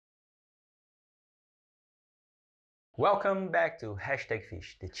Welcome back to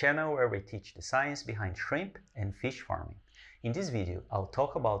 #Fish, the channel where we teach the science behind shrimp and fish farming. In this video, I'll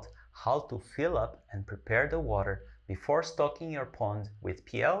talk about how to fill up and prepare the water before stocking your pond with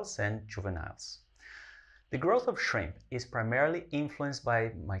PLs and juveniles. The growth of shrimp is primarily influenced by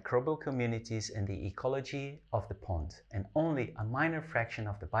microbial communities and the ecology of the pond, and only a minor fraction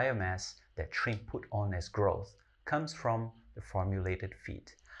of the biomass that shrimp put on as growth comes from the formulated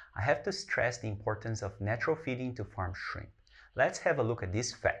feed. I have to stress the importance of natural feeding to farm shrimp. Let's have a look at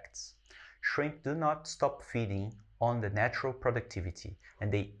these facts. Shrimp do not stop feeding on the natural productivity,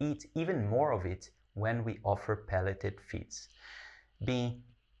 and they eat even more of it when we offer pelleted feeds, being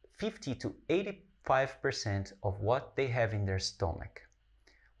 50 to 85% of what they have in their stomach.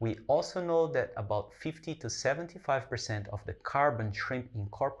 We also know that about 50 to 75% of the carbon shrimp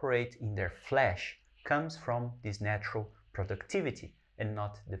incorporate in their flesh comes from this natural productivity and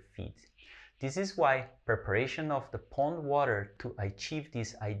not the feed. This is why preparation of the pond water to achieve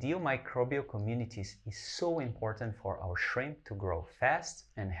these ideal microbial communities is so important for our shrimp to grow fast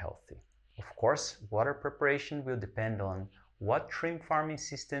and healthy. Of course, water preparation will depend on what shrimp farming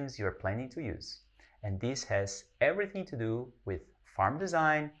systems you are planning to use. And this has everything to do with farm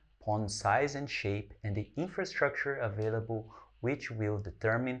design, pond size and shape, and the infrastructure available, which will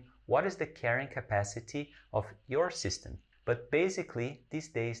determine what is the carrying capacity of your system. But basically, these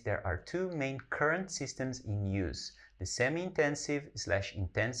days there are two main current systems in use: the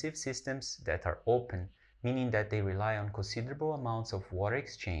semi-intensive/intensive systems that are open, meaning that they rely on considerable amounts of water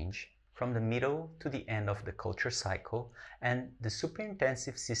exchange from the middle to the end of the culture cycle, and the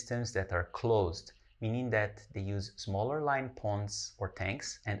super-intensive systems that are closed, meaning that they use smaller line ponds or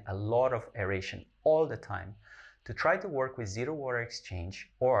tanks and a lot of aeration all the time to try to work with zero water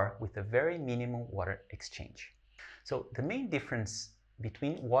exchange or with a very minimum water exchange. So the main difference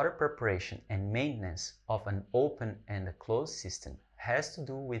between water preparation and maintenance of an open and a closed system has to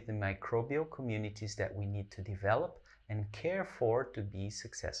do with the microbial communities that we need to develop and care for to be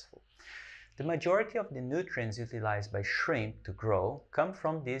successful. The majority of the nutrients utilized by shrimp to grow come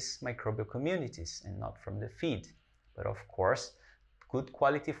from these microbial communities and not from the feed. But of course, good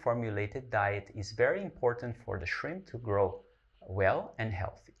quality formulated diet is very important for the shrimp to grow well and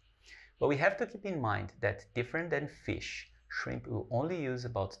healthy. But we have to keep in mind that different than fish, shrimp will only use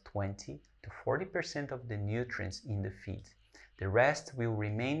about 20 to 40% of the nutrients in the feed. The rest will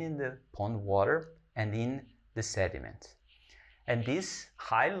remain in the pond water and in the sediment. And this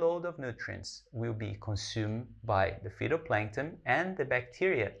high load of nutrients will be consumed by the phytoplankton and the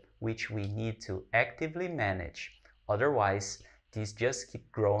bacteria, which we need to actively manage. Otherwise, these just keep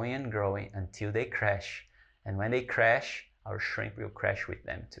growing and growing until they crash. And when they crash, our shrimp will crash with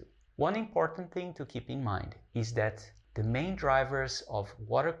them too. One important thing to keep in mind is that the main drivers of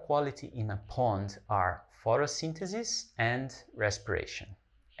water quality in a pond are photosynthesis and respiration.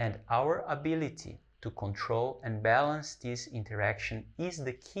 And our ability to control and balance this interaction is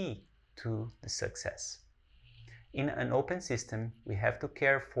the key to the success. In an open system, we have to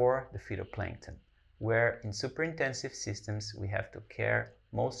care for the phytoplankton, where in super-intensive systems we have to care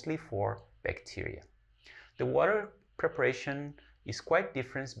mostly for bacteria. The water preparation is quite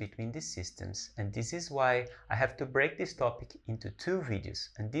different between these systems, and this is why I have to break this topic into two videos,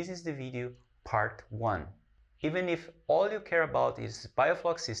 and this is the video part 1. Even if all you care about is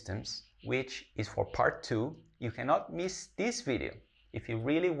biofloc systems, which is for part 2, you cannot miss this video if you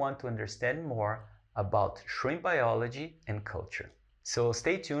really want to understand more about shrimp biology and culture. So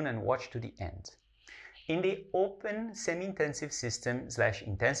stay tuned and watch to the end. In the open semi-intensive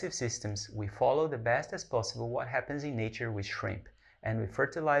system/intensive systems, we follow the best as possible what happens in nature with shrimp, and we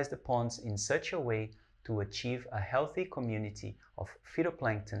fertilize the ponds in such a way to achieve a healthy community of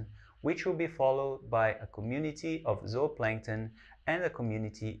phytoplankton, which will be followed by a community of zooplankton and a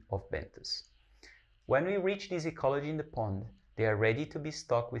community of benthos. When we reach this ecology in the pond, they are ready to be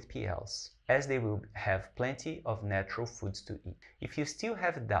stocked with PLs, as they will have plenty of natural foods to eat. If you still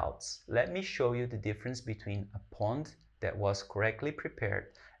have doubts, let me show you the difference between a pond that was correctly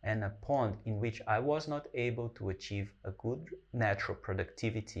prepared and a pond in which I was not able to achieve a good natural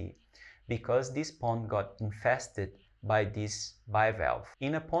productivity because this pond got infested by this bivalve.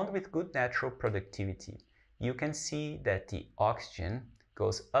 In a pond with good natural productivity, you can see that the oxygen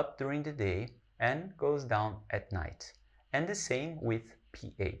goes up during the day and goes down at night. And the same with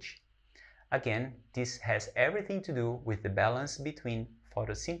pH. Again, this has everything to do with the balance between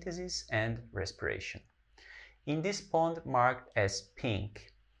photosynthesis and respiration. In this pond marked as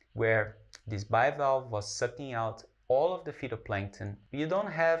pink, where this bivalve was sucking out all of the phytoplankton, you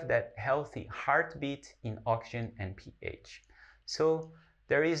don't have that healthy heartbeat in oxygen and pH. So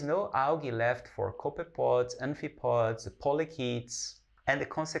there is no algae left for copepods, amphipods, polychaetes, and the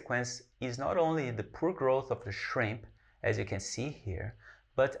consequence is not only the poor growth of the shrimp, as you can see here,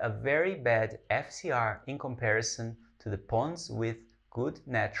 but a very bad FCR in comparison to the ponds with good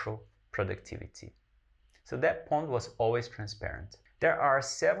natural productivity. So that pond was always transparent. There are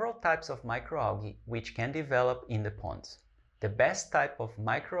several types of microalgae which can develop in the pond. The best type of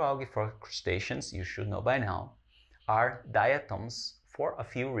microalgae for crustaceans, you should know by now, are diatoms for a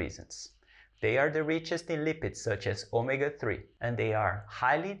few reasons. They are the richest in lipids such as omega-3, and they are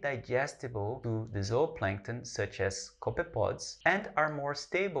highly digestible to the zooplankton such as copepods, and are more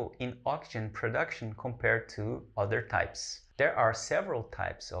stable in oxygen production compared to other types. There are several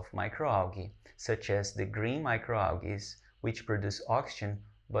types of microalgae, such as the green microalgae, which produce oxygen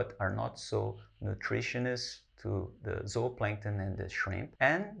but are not so nutritious to the zooplankton and the shrimp.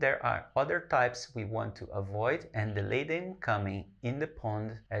 And there are other types we want to avoid and delay them coming in the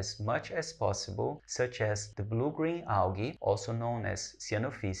pond as much as possible, such as the blue-green algae, also known as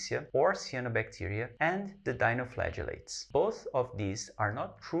cyanophysia or cyanobacteria, and the dinoflagellates. Both of these are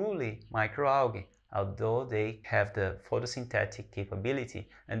not truly microalgae, although they have the photosynthetic capability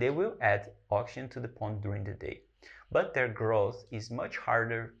and they will add oxygen to the pond during the day. But their growth is much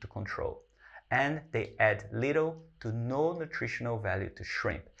harder to control, and they add little to no nutritional value to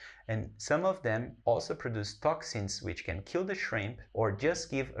shrimp. And some of them also produce toxins which can kill the shrimp or just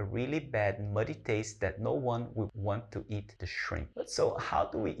give a really bad muddy taste that no one would want to eat the shrimp. So how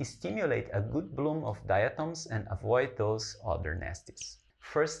do we stimulate a good bloom of diatoms and avoid those other nasties?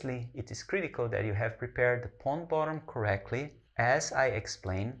 Firstly, it is critical that you have prepared the pond bottom correctly, as I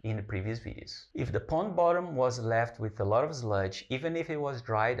explained in the previous videos. If the pond bottom was left with a lot of sludge, even if it was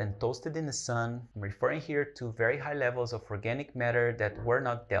dried and toasted in the sun, I'm referring here to very high levels of organic matter that were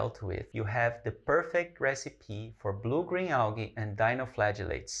not dealt with, you have the perfect recipe for blue-green algae and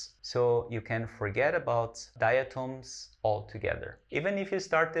dinoflagellates. So you can forget about diatoms altogether. Even if you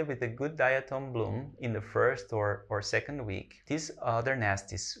started with a good diatom bloom in the first or second week, these other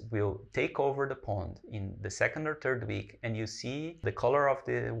nasties will take over the pond in the second or third week, and you see the color of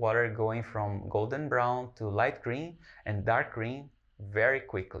the water going from golden brown to light green and dark green very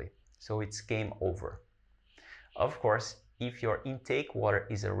quickly. So it's game over. Of course, if your intake water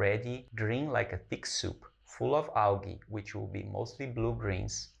is already green like a thick soup, full of algae, which will be mostly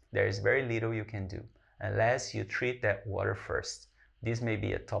blue-greens, there is very little you can do unless you treat that water first. This may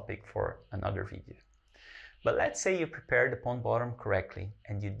be a topic for another video. But let's say you prepared the pond bottom correctly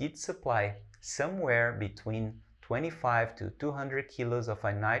and you did supply somewhere between 25 to 200 kilos of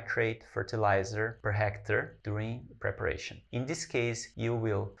a nitrate fertilizer per hectare during preparation. In this case, you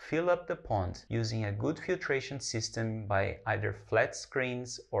will fill up the pond using a good filtration system by either flat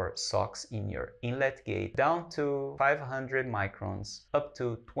screens or socks in your inlet gate down to 500 microns, up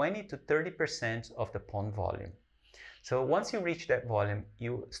to 20 to 30% of the pond volume. So once you reach that volume,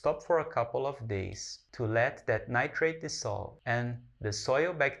 you stop for a couple of days to let that nitrate dissolve and the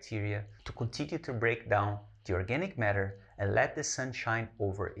soil bacteria to continue to break down the organic matter and let the sun shine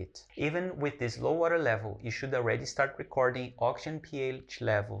over it. Even with this low water level, you should already start recording oxygen pH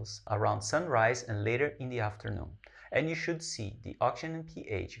levels around sunrise and later in the afternoon. And you should see the oxygen and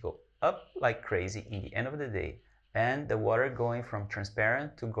pH go up like crazy in the end of the day and the water going from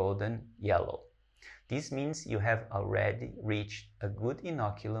transparent to golden yellow. This means you have already reached a good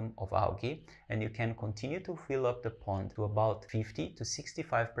inoculum of algae and you can continue to fill up the pond to about 50 to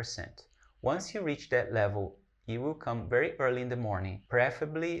 65%. Once you reach that level, you will come very early in the morning,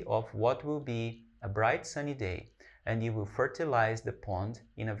 preferably of what will be a bright sunny day, and you will fertilize the pond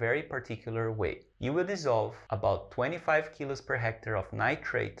in a very particular way. You will dissolve about 25 kilos per hectare of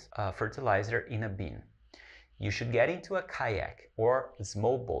nitrate fertilizer in a bin. You should get into a kayak or a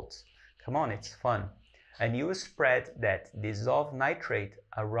small boat. Come on, it's fun. And you will spread that dissolved nitrate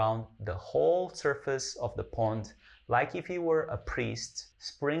around the whole surface of the pond like if you were a priest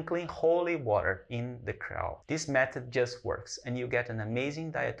sprinkling holy water in the crowd. This method just works and you get an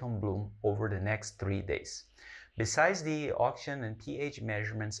amazing diatom bloom over the next 3 days. Besides the oxygen and pH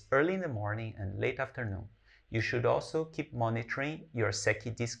measurements early in the morning and late afternoon, you should also keep monitoring your Secchi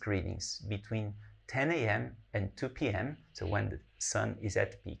disk readings between 10 a.m. and 2 p.m., so when the sun is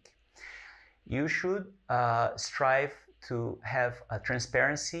at peak. You should strive to have a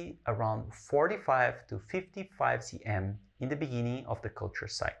transparency around 45 to 55 cm in the beginning of the culture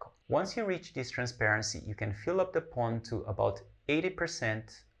cycle. Once you reach this transparency, you can fill up the pond to about 80%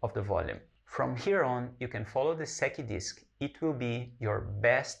 of the volume. From here on, you can follow the Secchi disk. It will be your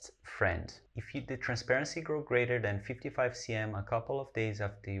best friend. If the transparency grows greater than 55 cm a couple of days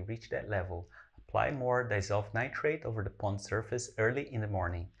after you reach that level, apply more dissolved nitrate over the pond surface early in the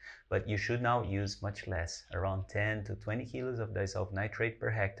morning, but you should now use much less, around 10 to 20 kilos of dissolved nitrate per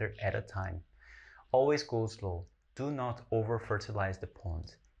hectare at a time. Always go slow. Do not over-fertilize the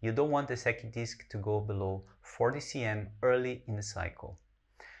pond. You don't want the secchi disc to go below 40 cm early in the cycle.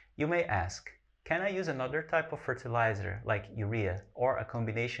 You may ask, can I use another type of fertilizer like urea or a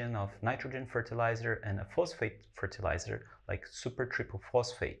combination of nitrogen fertilizer and a phosphate fertilizer like super triple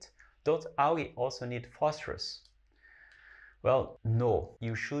phosphate? Don't algae also need phosphorus? Well, no,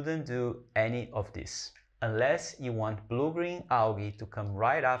 you shouldn't do any of this unless you want blue-green algae to come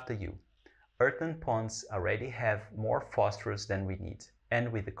right after you. Earthen ponds already have more phosphorus than we need,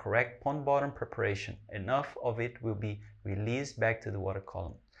 and with the correct pond bottom preparation, enough of it will be released back to the water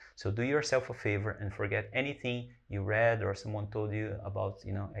column. So do yourself a favor and forget anything you read or someone told you about,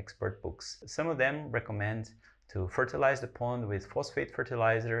 expert books. Some of them recommend to fertilize the pond with phosphate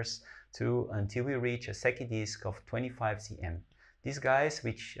fertilizers until we reach a secchi disc of 25 cm. These guys,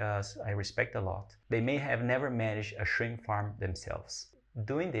 which I respect a lot, they may have never managed a shrimp farm themselves.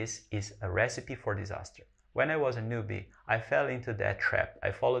 Doing this is a recipe for disaster. When I was a newbie, I fell into that trap.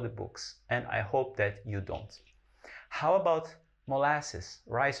 I followed the books, and I hope that you don't. How about molasses,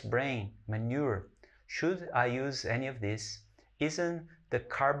 rice bran, manure? Should I use any of this? Isn't the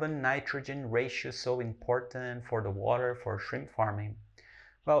carbon-nitrogen ratio so important for the water for shrimp farming?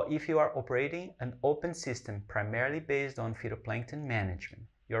 Well, if you are operating an open system primarily based on phytoplankton management,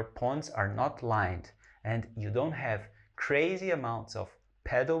 your ponds are not lined, and you don't have crazy amounts of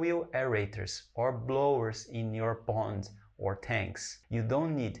paddle wheel aerators or blowers in your ponds or tanks. You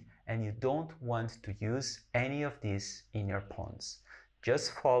don't need and you don't want to use any of these in your ponds.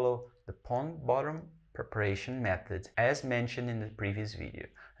 Just follow the pond bottom preparation method as mentioned in the previous video,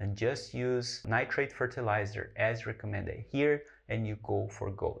 and just use nitrate fertilizer as recommended here, and you go for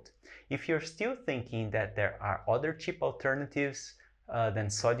gold. If you're still thinking that there are other cheap alternatives than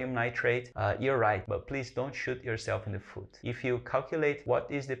sodium nitrate, you're right, but please don't shoot yourself in the foot. If you calculate what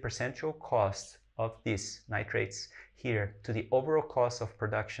is the percentual cost of these nitrates here to the overall cost of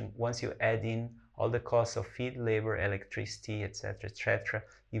production, once you add in all the costs of feed, labor, electricity, etc.,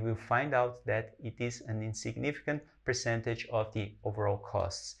 you will find out that it is an insignificant percentage of the overall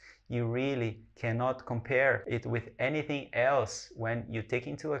costs. You really cannot compare it with anything else when you take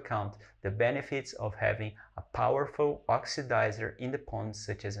into account the benefits of having a powerful oxidizer in the ponds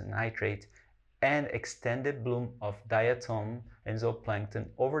such as a nitrate and extended bloom of diatom and zooplankton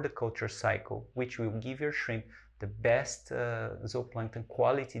over the culture cycle, which will give your shrimp the best zooplankton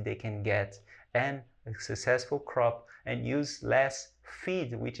quality they can get and a successful crop, and use less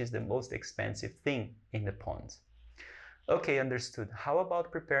feed, which is the most expensive thing in the pond. Okay, understood. How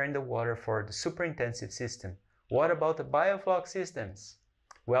about preparing the water for the super intensive system? What about the biofloc systems?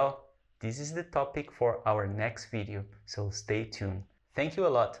 Well, this is the topic for our next video, so stay tuned. Thank you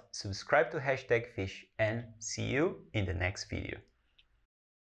a lot, subscribe to #fish, and see you in the next video.